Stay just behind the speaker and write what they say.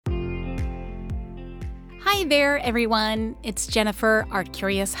Hi there, everyone. It's Jennifer,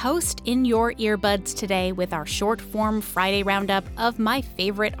 ArtCurious host, in your earbuds today with our short-form Friday roundup of my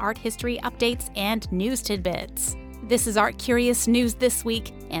favorite art history updates and news tidbits. This is ArtCurious News This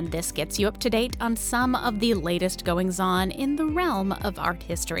Week, and this gets you up to date on some of the latest goings-on in the realm of art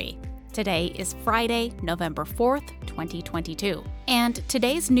history. Today is Friday, November 4th, 2022, and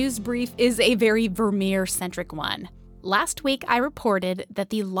today's news brief is a very Vermeer-centric one. Last week, I reported that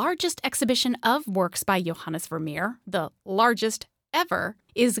the largest exhibition of works by Johannes Vermeer, the largest ever,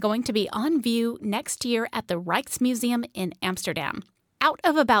 is going to be on view next year at the Rijksmuseum in Amsterdam. Out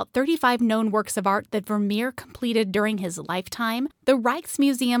of about 35 known works of art that Vermeer completed during his lifetime, the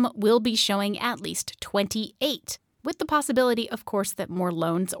Rijksmuseum will be showing at least 28, with the possibility, of course, that more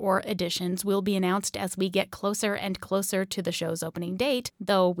loans or additions will be announced as we get closer and closer to the show's opening date,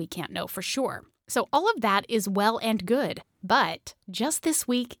 though we can't know for sure. So all of that is well and good, but just this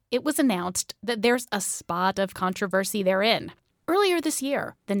week, it was announced that there's a spot of controversy therein. Earlier this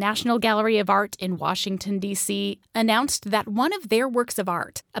year, the National Gallery of Art in Washington, D.C., announced that one of their works of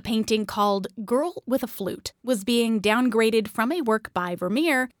art, a painting called Girl with a Flute, was being downgraded from a work by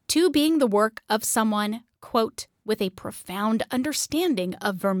Vermeer to being the work of someone, quote, with a profound understanding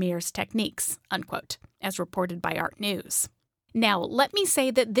of Vermeer's techniques, unquote, as reported by Art News. Now, let me say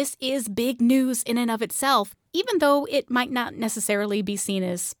that this is big news in and of itself, even though it might not necessarily be seen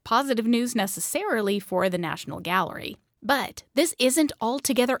as positive news necessarily for the National Gallery. But this isn't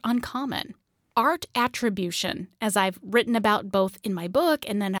altogether uncommon. Art attribution, as I've written about both in my book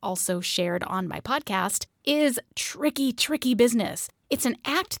and then also shared on my podcast, is tricky business. It's an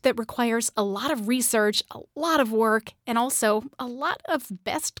act that requires a lot of research, a lot of work, and also a lot of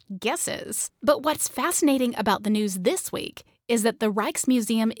best guesses. But what's fascinating about the news this week is that the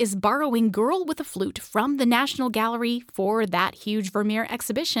Rijksmuseum is borrowing Girl with a Flute from the National Gallery for that huge Vermeer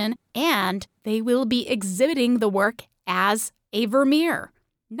exhibition, and they will be exhibiting the work as a Vermeer.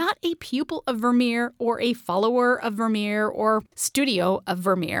 Not a pupil of Vermeer or a follower of Vermeer or studio of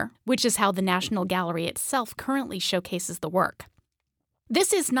Vermeer, which is how the National Gallery itself currently showcases the work.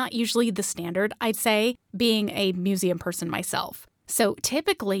 This is not usually the standard, I'd say, being a museum person myself. So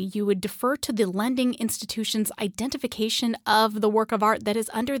typically, you would defer to the lending institution's identification of the work of art that is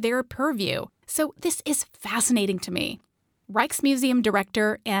under their purview. So this is fascinating to me. Rijksmuseum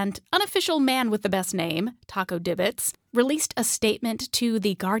director and unofficial man with the best name, Taco Dibbets, released a statement to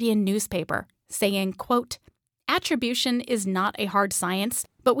the Guardian newspaper saying, quote, "Attribution is not a hard science,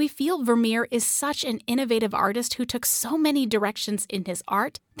 but we feel Vermeer is such an innovative artist who took so many directions in his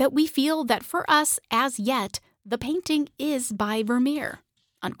art that we feel that for us, as yet, the painting is by Vermeer,"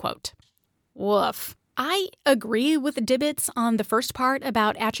 unquote. Woof. I agree with Dibbets on the first part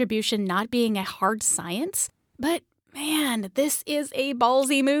about attribution not being a hard science, but man, this is a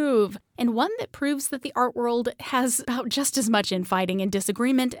ballsy move, and one that proves that the art world has about just as much infighting and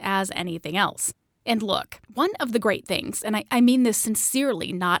disagreement as anything else. And look, one of the great things, and I mean this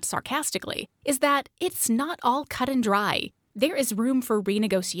sincerely, not sarcastically, is that it's not all cut and dry. There is room for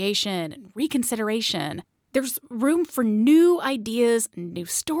renegotiation and reconsideration. There's room for new ideas, new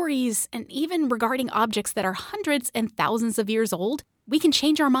stories, and even regarding objects that are hundreds and thousands of years old, we can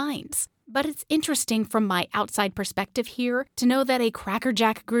change our minds. But it's interesting from my outside perspective here to know that a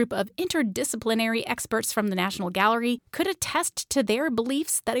crackerjack group of interdisciplinary experts from the National Gallery could attest to their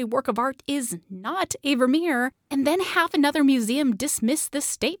beliefs that a work of art is not a Vermeer, and then have another museum dismiss this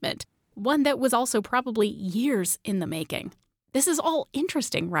statement, one that was also probably years in the making. This is all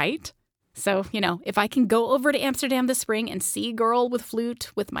interesting, right? So, if I can go over to Amsterdam this spring and see Girl with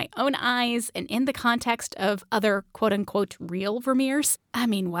Flute with my own eyes and in the context of other quote-unquote real Vermeers,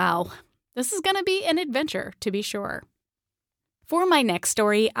 wow, this is going to be an adventure, to be sure. For my next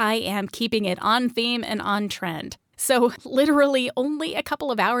story, I am keeping it on theme and on trend. So literally only a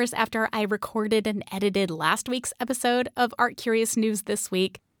couple of hours after I recorded and edited last week's episode of ArtCurious News This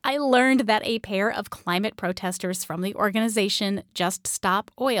Week, I learned that a pair of climate protesters from the organization Just Stop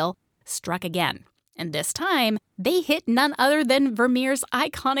Oil struck again. And this time, they hit none other than Vermeer's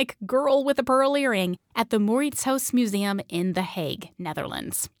iconic Girl with a Pearl Earring at the Mauritshuis Museum in The Hague,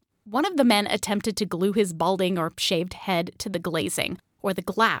 Netherlands. One of the men attempted to glue his balding or shaved head to the glazing, or the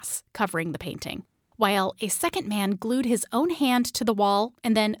glass covering the painting, while a second man glued his own hand to the wall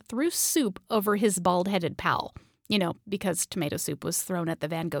and then threw soup over his bald-headed pal. Because tomato soup was thrown at the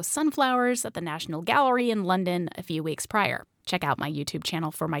Van Gogh sunflowers at the National Gallery in London a few weeks prior. Check out my YouTube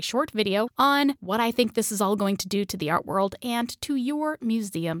channel for my short video on what I think this is all going to do to the art world and to your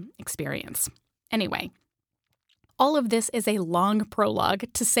museum experience. Anyway, All of this is a long prologue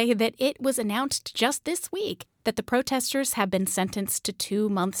to say that it was announced just this week that the protesters have been sentenced to 2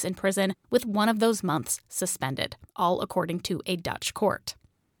 months in prison, with one of those months suspended, all according to a Dutch court.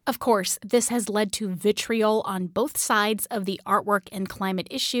 Of course, this has led to vitriol on both sides of the artwork and climate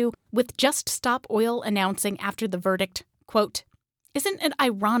issue, with Just Stop Oil announcing after the verdict, quote, "Isn't it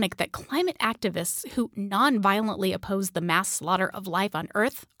ironic that climate activists who non-violently oppose the mass slaughter of life on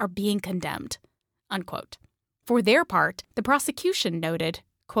Earth are being condemned?" Unquote. For their part, the prosecution noted,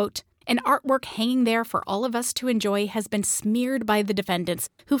 quote, "An artwork hanging there for all of us to enjoy has been smeared by the defendants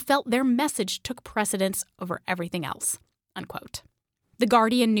who felt their message took precedence over everything else." Unquote. The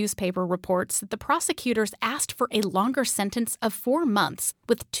Guardian newspaper reports that the prosecutors asked for a longer sentence of 4 months,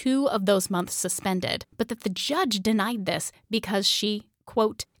 with 2 of those months suspended, but that the judge denied this because she,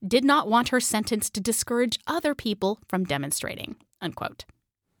 quote, "did not want her sentence to discourage other people from demonstrating," unquote.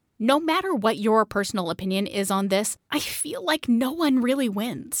 No matter what your personal opinion is on this, I feel like no one really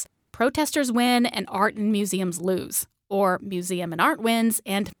wins. Protesters win and art and museums lose. Or museum and art wins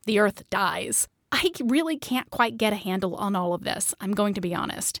and the earth dies. I really can't quite get a handle on all of this, I'm going to be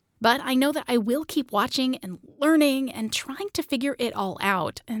honest. But I know that I will keep watching and learning and trying to figure it all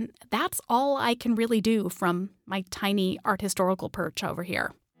out. And that's all I can really do from my tiny art historical perch over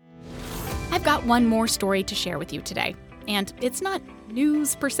here. I've got one more story to share with you today. And it's not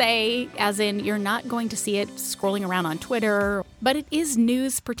news per se, as in you're not going to see it scrolling around on Twitter, but it is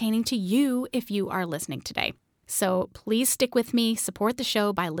news pertaining to you if you are listening today. So please stick with me, support the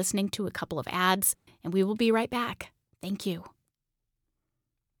show by listening to a couple of ads, and we will be right back. Thank you.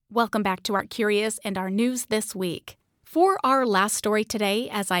 Welcome back to ArtCurious and our news this week. For our last story today,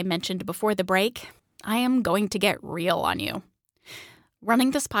 as I mentioned before the break, I am going to get real on you.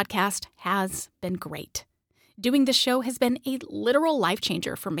 Running this podcast has been great. Doing this show has been a literal life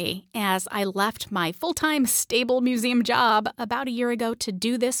changer for me, as I left my full-time stable museum job about a year ago to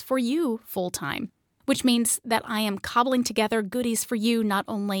do this for you full-time, which means that I am cobbling together goodies for you not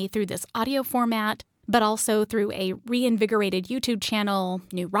only through this audio format, but also through a reinvigorated YouTube channel,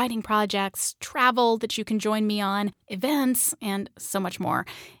 new writing projects, travel that you can join me on, events, and so much more.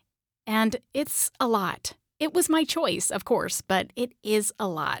 And it's a lot. It was my choice, of course, but it is a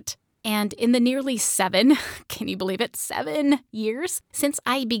lot. And in the nearly 7, can you believe it, 7 years since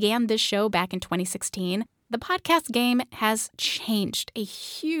I began this show back in 2016, the podcast game has changed a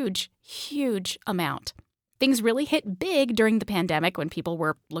huge, huge amount. Things really hit big during the pandemic when people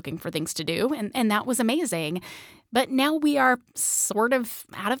were looking for things to do, and that was amazing. But now we are sort of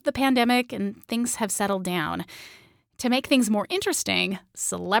out of the pandemic and things have settled down. To make things more interesting,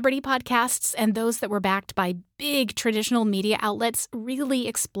 celebrity podcasts and those that were backed by big traditional media outlets really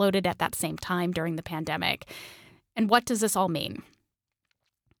exploded at that same time during the pandemic. And what does this all mean?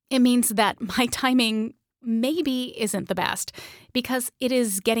 It means that my timing maybe isn't the best, because it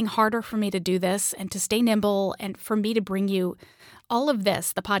is getting harder for me to do this and to stay nimble and for me to bring you all of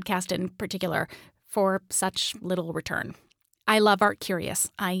this, the podcast in particular, for such little return. I love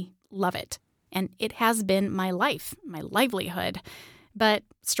ArtCurious. I love it. And it has been my life, my livelihood. But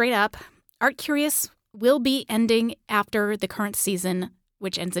straight up, ArtCurious will be ending after the current season,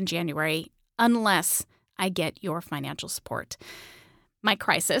 which ends in January, unless I get your financial support. My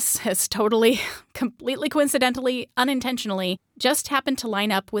crisis has totally, completely coincidentally, unintentionally, just happened to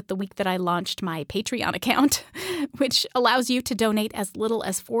line up with the week that I launched my Patreon account, which allows you to donate as little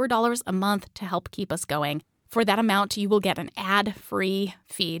as $4 a month to help keep us going. For that amount, you will get an ad-free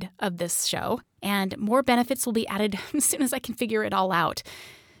feed of this show, and more benefits will be added as soon as I can figure it all out.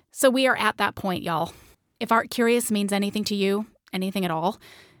 So we are at that point, y'all. If ArtCurious means anything to you, anything at all,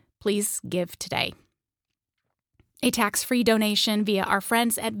 please give today. A tax-free donation via our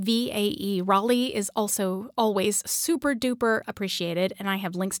friends at VAE Raleigh is also always super duper appreciated, and I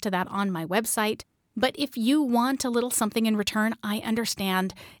have links to that on my website. But if you want a little something in return, I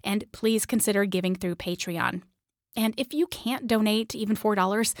understand, and please consider giving through Patreon. And if you can't donate even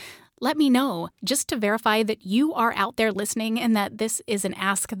 $4, let me know, just to verify that you are out there listening and that this is an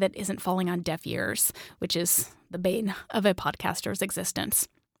ask that isn't falling on deaf ears, which is the bane of a podcaster's existence.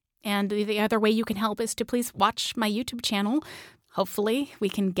 And the other way you can help is to please watch my YouTube channel. Hopefully, we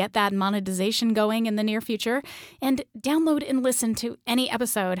can get that monetization going in the near future, and download and listen to any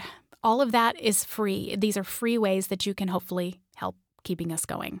episode. All of that is free. These are free ways that you can hopefully help keeping us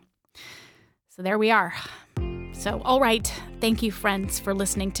going. So there we are. So, all right. Thank you, friends, for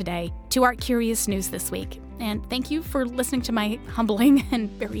listening today to ArtCurious News this week. And thank you for listening to my humbling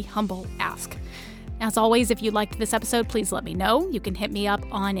and very humble ask. As always, if you liked this episode, please let me know. You can hit me up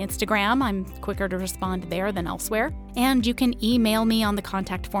on Instagram. I'm quicker to respond there than elsewhere. And you can email me on the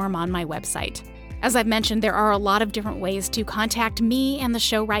contact form on my website. As I've mentioned, there are a lot of different ways to contact me and the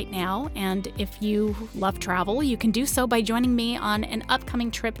show right now, and if you love travel, you can do so by joining me on an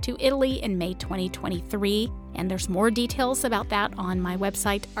upcoming trip to Italy in May 2023, and there's more details about that on my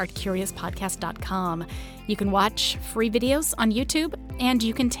website, ArtCuriousPodcast.com. You can watch free videos on YouTube, and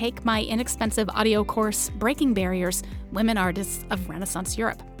you can take my inexpensive audio course, Breaking Barriers, Women Artists of Renaissance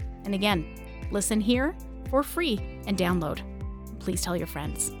Europe. And again, listen here for free and download. Please tell your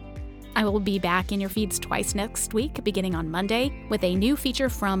friends. I will be back in your feeds twice next week, beginning on Monday with a new feature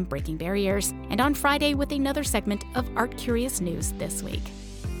from Breaking Barriers, and on Friday with another segment of Art Curious News this week.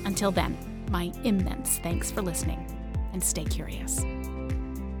 Until then, my immense thanks for listening, and stay curious.